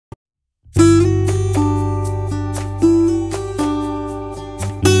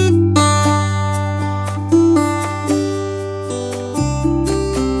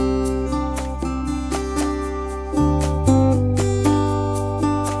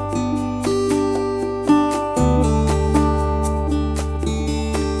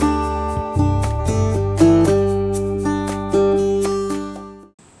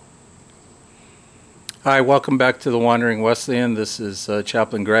Hi, welcome back to the Wandering Wesleyan. This is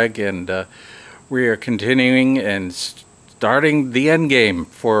Chaplain Greg, and we are continuing and starting the end game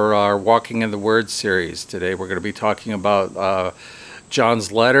for our Walking in the Word series. Today we're going to be talking about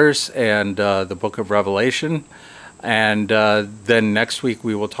John's letters and the book of Revelation, and then next week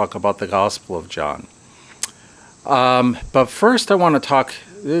we will talk about the Gospel of John. But first I want to talk,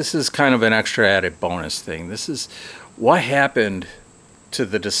 this is kind of an extra added bonus thing. This is what happened to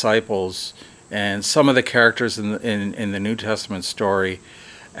the disciples and some of the characters in the New Testament story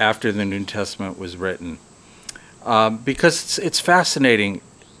after the New Testament was written. Because it's fascinating,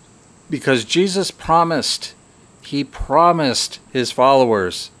 because Jesus promised, he promised his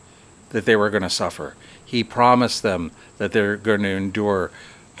followers that they were going to suffer. He promised them that they're going to endure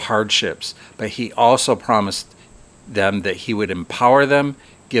hardships, but he also promised them that he would empower them,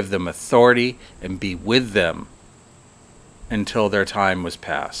 give them authority, and be with them until their time was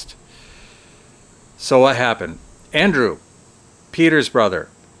past. So what happened? Andrew, Peter's brother,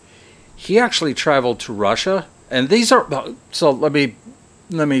 he actually traveled to Russia, and these are, so let me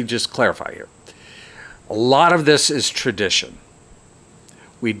just clarify here. A lot of this is tradition.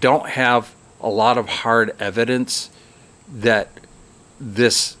 We don't have a lot of hard evidence that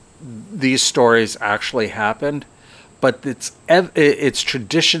these stories actually happened, but it's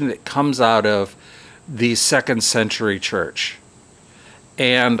tradition that comes out of the 2nd century church.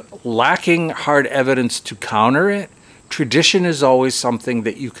 And lacking hard evidence to counter it, tradition is always something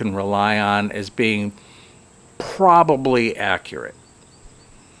that you can rely on as being probably accurate.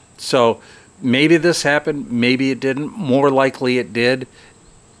 So maybe this happened, maybe it didn't, more likely it did,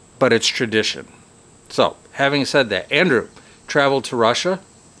 but it's tradition. So having said that, Andrew traveled to Russia,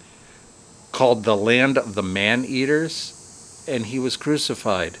 called the land of the man-eaters, and he was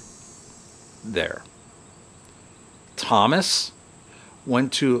crucified there. Thomas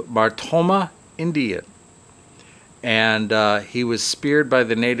went to Martoma, India, and he was speared by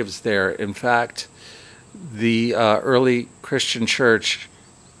the natives there. In fact, the early Christian church,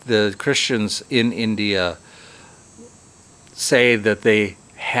 the Christians in India, say that they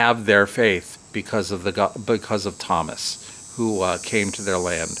have their faith because of Thomas, who came to their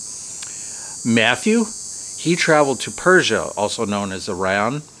land. Matthew, he traveled to Persia, also known as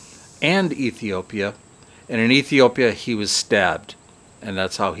Iran, and Ethiopia, and in Ethiopia he was stabbed, and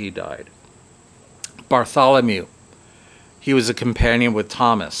that's how he died. Bartholomew, he was a companion with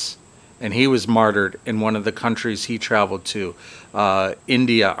Thomas, and he was martyred in one of the countries he traveled to,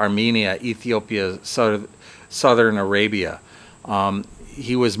 India, Armenia, Ethiopia, southern Arabia.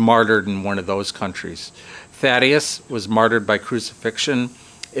 He was martyred in one of those countries. Thaddeus was martyred by crucifixion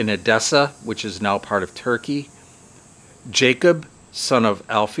in Edessa, which is now part of Turkey. Jacob, son of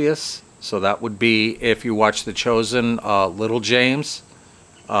Alphaeus, so that would be, if you watch The Chosen, little James,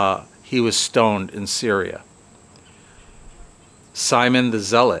 he was stoned in Syria. Simon the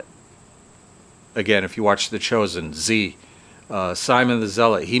Zealot, again, if you watch The Chosen, Simon the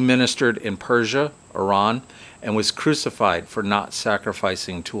Zealot, he ministered in Persia, Iran, and was crucified for not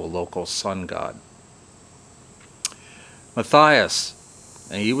sacrificing to a local sun god. Matthias,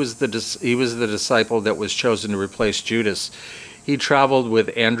 and he was the disciple that was chosen to replace Judas. He traveled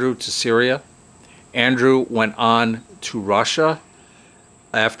with Andrew to Syria. Andrew went on to Russia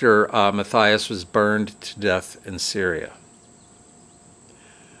after Matthias was burned to death in Syria.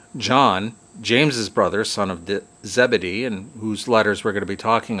 John, James's brother, son of Zebedee, and whose letters we're going to be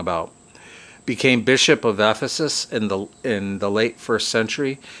talking about, became bishop of Ephesus in the late 1st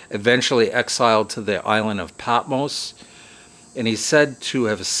century, eventually exiled to the island of Patmos, and he's said to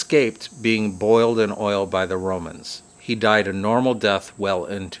have escaped being boiled in oil by the Romans. He died a normal death well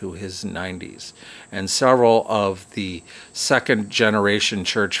into his 90s. And several of the 2nd generation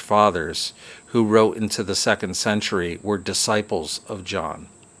church fathers who wrote into the 2nd century were disciples of John.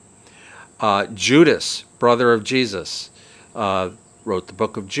 Judas, brother of Jesus, wrote the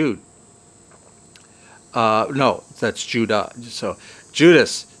book of Jude. No, that's Judah. So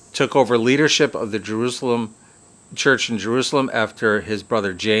Judas took over leadership of the church in Jerusalem after his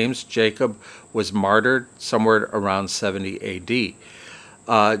brother Jacob, was martyred somewhere around 70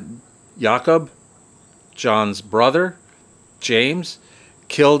 AD. Jacob, John's brother, James,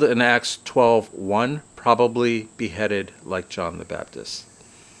 killed in Acts 12:1, probably beheaded like John the Baptist.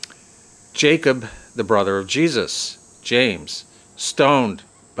 Jacob, the brother of Jesus, James, stoned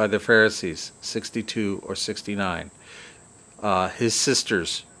by the Pharisees, 62 or 69. His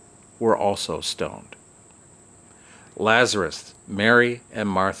sisters were also stoned. Lazarus, Mary, and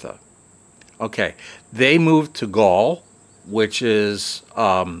Martha. Okay, they moved to Gaul, which is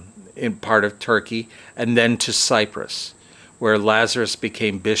in part of Turkey, and then to Cyprus, where Lazarus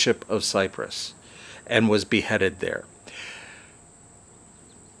became bishop of Cyprus. and was beheaded there.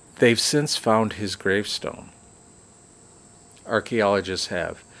 They've since found his gravestone. Archaeologists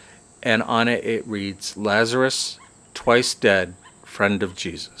have. And on it it reads, Lazarus, twice dead, friend of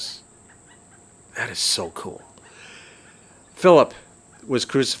Jesus. That is so cool. Philip was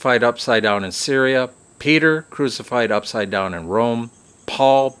crucified upside down in Syria. Peter, crucified upside down in Rome.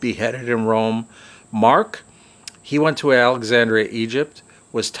 Paul, beheaded in Rome. Mark, he went to Alexandria, Egypt,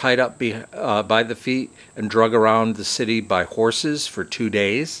 was tied up by the feet and drug around the city by horses for 2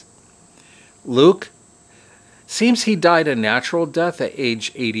 days. Luke, seems he died a natural death at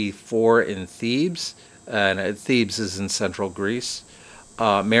age 84 in Thebes, and Thebes is in central Greece.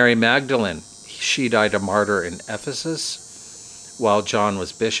 Mary Magdalene, she died a martyr in Ephesus while John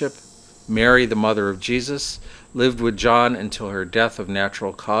was bishop. Mary, the mother of Jesus, lived with John until her death of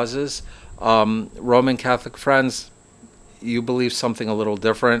natural causes. Roman Catholic friends, you believe something a little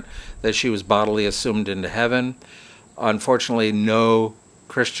different, that she was bodily assumed into heaven. Unfortunately, no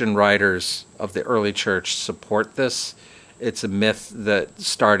Christian writers of the early church support this. It's a myth that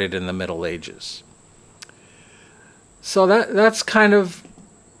started in the Middle Ages. So that's kind of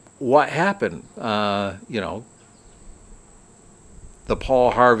what happened. You know, the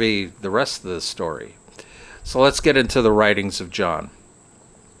Paul Harvey, the rest of the story. So let's get into the writings of John.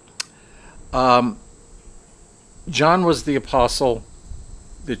 John was the apostle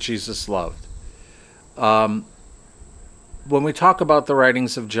that Jesus loved. When we talk about the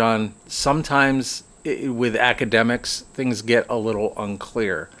writings of John, sometimes with academics, things get a little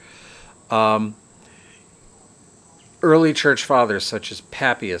unclear. Early church fathers such as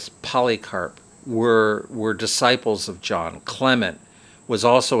Papias, Polycarp were disciples of John. Clement was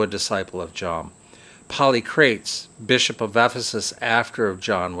also a disciple of John. Polycrates, bishop of Ephesus after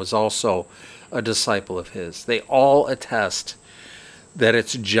John, was also a disciple of his. They all attest that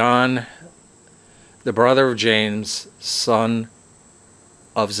it's John, the brother of James, son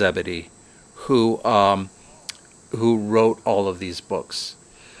of Zebedee, who wrote all of these books.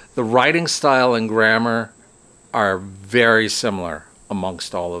 The writing style and grammar are very similar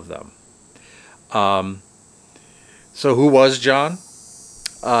amongst all of them. So who was John?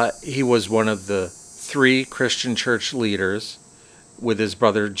 He was one of the 3 Christian church leaders with his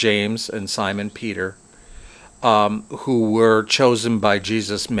brother James and Simon Peter, who were chosen by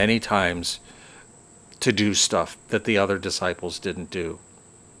Jesus many times to do stuff that the other disciples didn't do.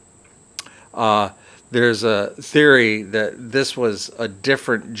 There's a theory that this was a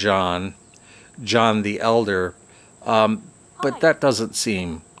different John, John the Elder, but that doesn't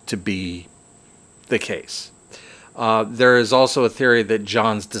seem to be the case. There is also a theory that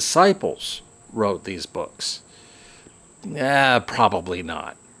John's disciples wrote these books. Probably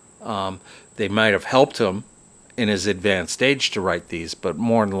not. They might have helped him in his advanced age to write these, but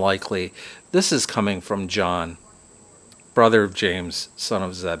more than likely, this is coming from John, brother of James, son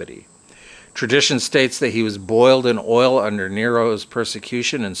of Zebedee. Tradition states that he was boiled in oil under Nero's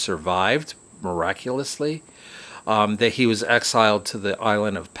persecution and survived miraculously. That he was exiled to the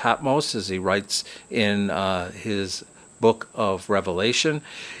island of Patmos, as he writes in his book of Revelation.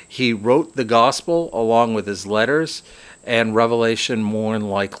 He wrote the gospel along with his letters and Revelation more than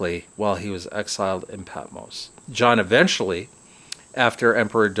likely while he was exiled in Patmos. John eventually, after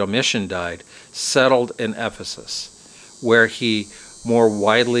Emperor Domitian died, settled in Ephesus, where he more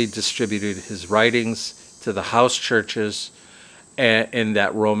widely distributed his writings to the house churches in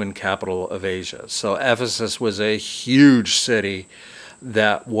that Roman capital of Asia. So Ephesus was a huge city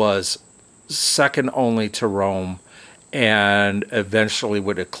that was second only to Rome, and eventually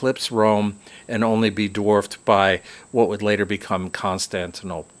would eclipse Rome and only be dwarfed by what would later become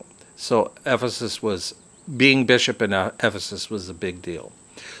Constantinople. So Ephesus was, being bishop in Ephesus was a big deal.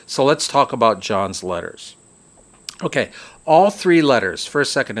 So let's talk about John's letters. Okay, all 3 letters,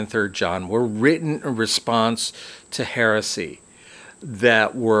 1st, 2nd, and 3rd John, were written in response to heresy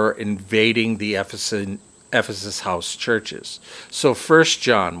that were invading the Ephesus house churches. So 1st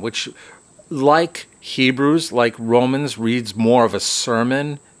John, which like Hebrews, like Romans, reads more of a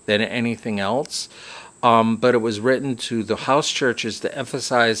sermon than anything else, but it was written to the house churches to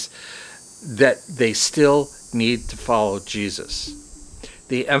emphasize that they still need to follow Jesus.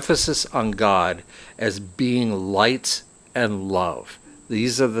 The emphasis on God as being light and love.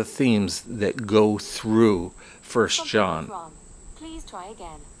 These are the themes that go through 1st John. Please try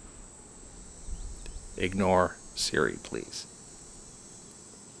again. Ignore Siri, please.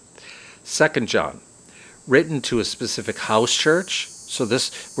 2nd John, written to a specific house church. So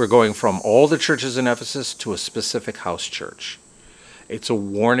this, we're going from all the churches in Ephesus to a specific house church. It's a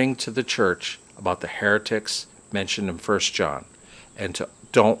warning to the church about the heretics mentioned in 1st John and to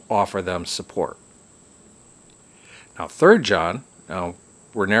don't offer them support. Now, 3rd John, now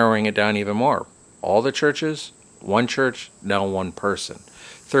we're narrowing it down even more. All the churches, one church, now one person.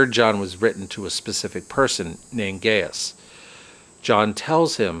 3rd John was written to a specific person named Gaius. John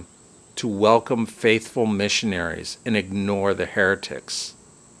tells him to welcome faithful missionaries and ignore the heretics,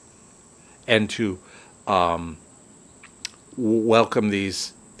 and to welcome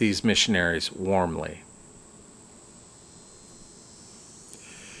these missionaries warmly.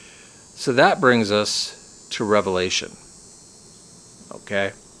 So that brings us to Revelation.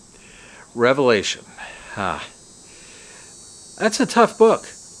 Okay? Revelation. That's a tough book.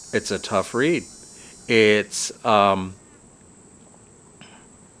 It's a tough read. It's a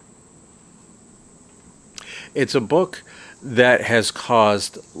book that has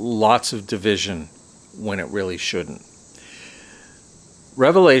caused lots of division when it really shouldn't.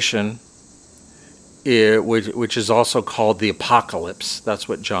 Revelation, which is also called the Apocalypse, that's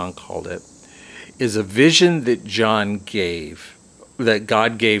what John called it, is a vision that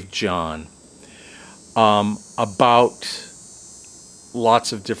God gave John about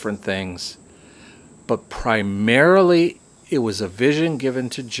lots of different things. But primarily, it was a vision given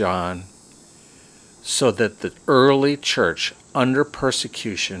to John so that the early church under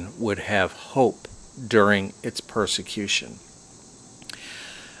persecution would have hope during its persecution.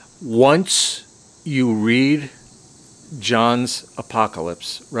 Once you read John's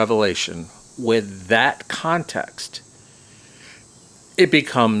Apocalypse, Revelation, with that context, it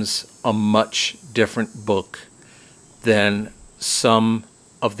becomes a much different book than some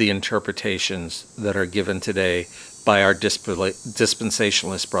of the interpretations that are given today by our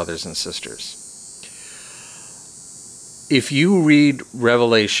dispensationalist brothers and sisters. If you read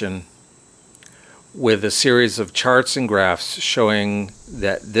Revelation with a series of charts and graphs showing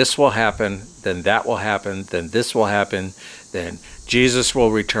that this will happen, then that will happen, then this will happen, then Jesus will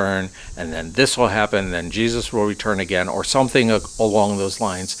return, and then this will happen, then Jesus will return again, or something along those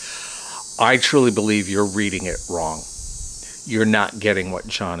lines, I truly believe you're reading it wrong. You're not getting what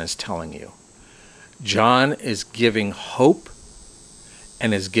John is telling you. John is giving hope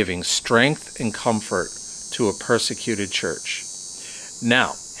and is giving strength and comfort to a persecuted church.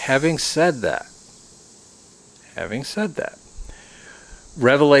 Now, having said that,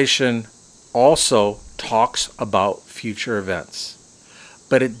 Revelation also talks about future events,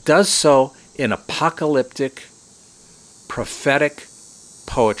 but it does so in apocalyptic, prophetic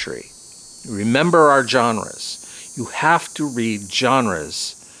poetry. Remember our genres. You have to read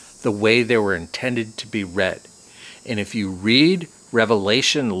genres the way they were intended to be read. And if you read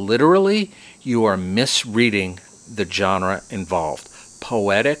Revelation literally, you are misreading the genre involved.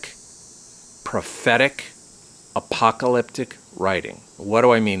 Poetic, prophetic, apocalyptic writing. What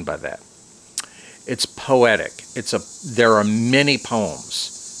do I mean by that? It's poetic. There are many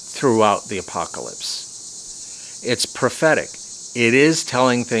poems throughout the apocalypse. It's prophetic. It is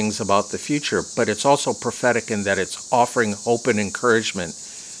telling things about the future, but it's also prophetic in that it's offering hope and encouragement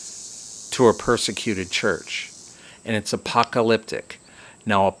to a persecuted church. And it's apocalyptic.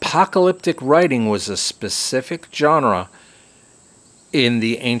 Now, apocalyptic writing was a specific genre in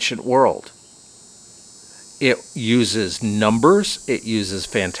the ancient world. It uses numbers, it uses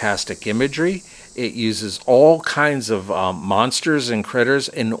fantastic imagery, it uses all kinds of monsters and critters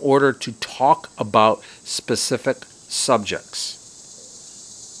in order to talk about specific subjects.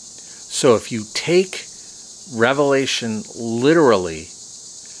 So if you take Revelation literally,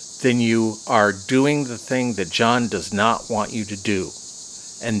 then you are doing the thing that John does not want you to do,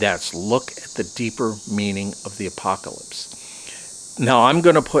 and that's look at the deeper meaning of the apocalypse. Now, I'm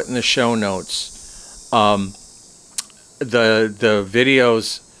going to put in the show notes the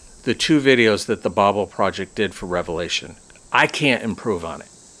videos, the 2 videos that the Bible Project did for Revelation. I can't improve on it.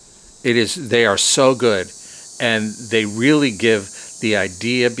 They are so good, and they really give the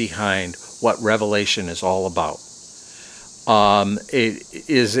idea behind what Revelation is all about. It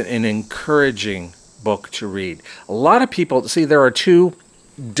is an encouraging book to read. A lot of people, see, there are 2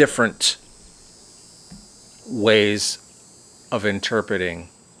 different ways of interpreting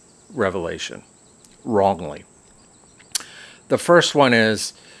Revelation wrongly. The first one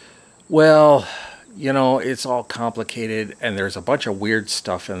is, well, you know, it's all complicated and there's a bunch of weird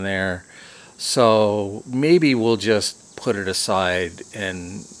stuff in there, so maybe we'll just put it aside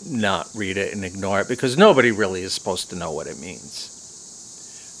and not read it and ignore it because nobody really is supposed to know what it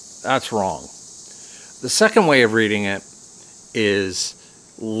means. That's wrong. The second way of reading it is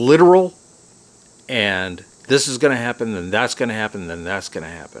literal, and this is going to happen, then that's going to happen, then that's going to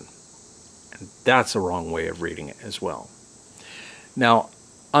happen. And that's a wrong way of reading it as well. Now,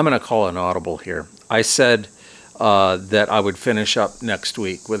 I'm going to call an audible here. I said that I would finish up next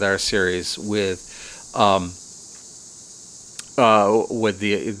week with our series with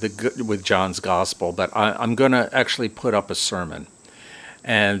with John's gospel, but I'm going to actually put up a sermon,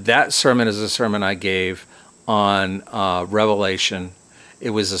 and that sermon is a sermon I gave on Revelation. It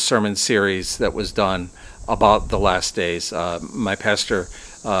was a sermon series that was done about the last days. My pastor,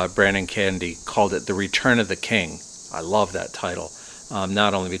 Brandon Candy, called it The Return of the King. I love that title,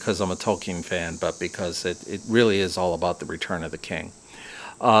 not only because I'm a Tolkien fan, but because it really is all about the return of the King.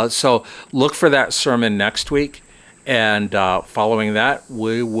 So look for that sermon next week, and following that,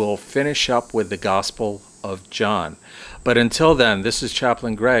 we will finish up with the Gospel of John. But until then, this is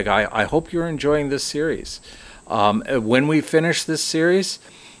Chaplain Greg. I hope you're enjoying this series. When we finish this series,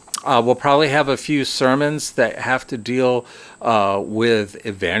 we'll probably have a few sermons that have to deal with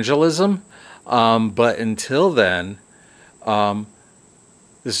evangelism. But until then,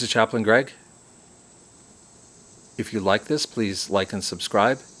 this is Chaplain Greg. If you like this, please like and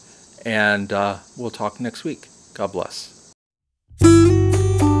subscribe. And we'll talk next week. God bless.